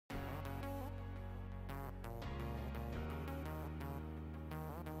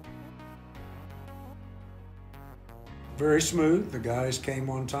very smooth. The guys came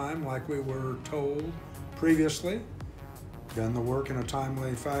on time like we were told previously, done the work in a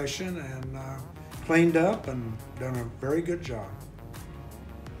timely fashion, and cleaned up and done a very good job.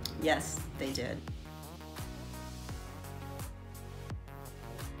 Yes, they did.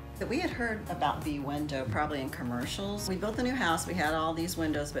 We had heard about B Window probably in commercials. We built the new house, we had all these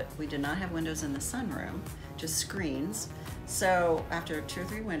windows, but we did not have windows in the sunroom, just screens. So after 2 or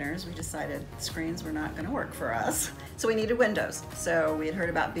 3 winters, we decided screens were not going to work for us. So we needed windows. So we had heard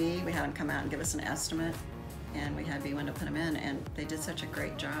about B, we had them come out and give us an estimate, and we had B Window put them in, and they did such a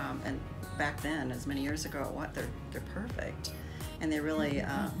great job. And back then, as many years ago, they're perfect. And they really,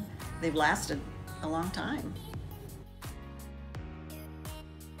 they've lasted a long time.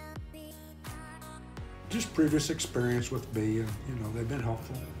 Just previous experience with B, and they've been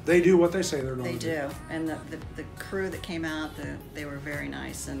helpful. They do what they say they're going to do. They do, and the crew that came out, they were very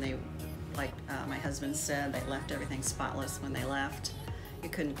nice, and they, like my husband said, they left everything spotless when they left. You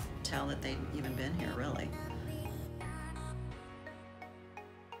couldn't tell that they'd even been here, really.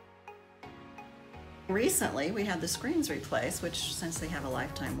 Recently, we had the screens replaced, which, since they have a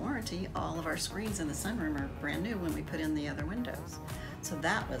lifetime warranty, all of our screens in the sunroom are brand new when we put in the other windows. So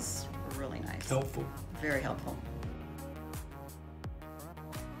that was really nice. Helpful. Very helpful.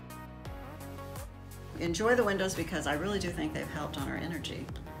 Enjoy the windows because I really do think they've helped on our energy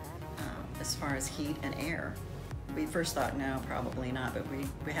as far as heat and air. We first thought, no, probably not, but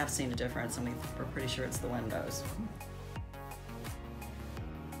we have seen a difference, and we're pretty sure it's the windows.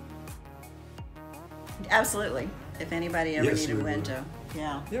 Absolutely. If anybody ever needed a window.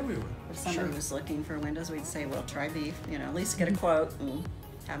 Yeah. Yeah, we would. If somebody was looking for windows, we'd say, well, try B, at least get a quote and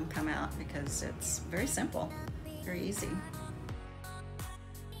have them come out, because it's very simple, very easy.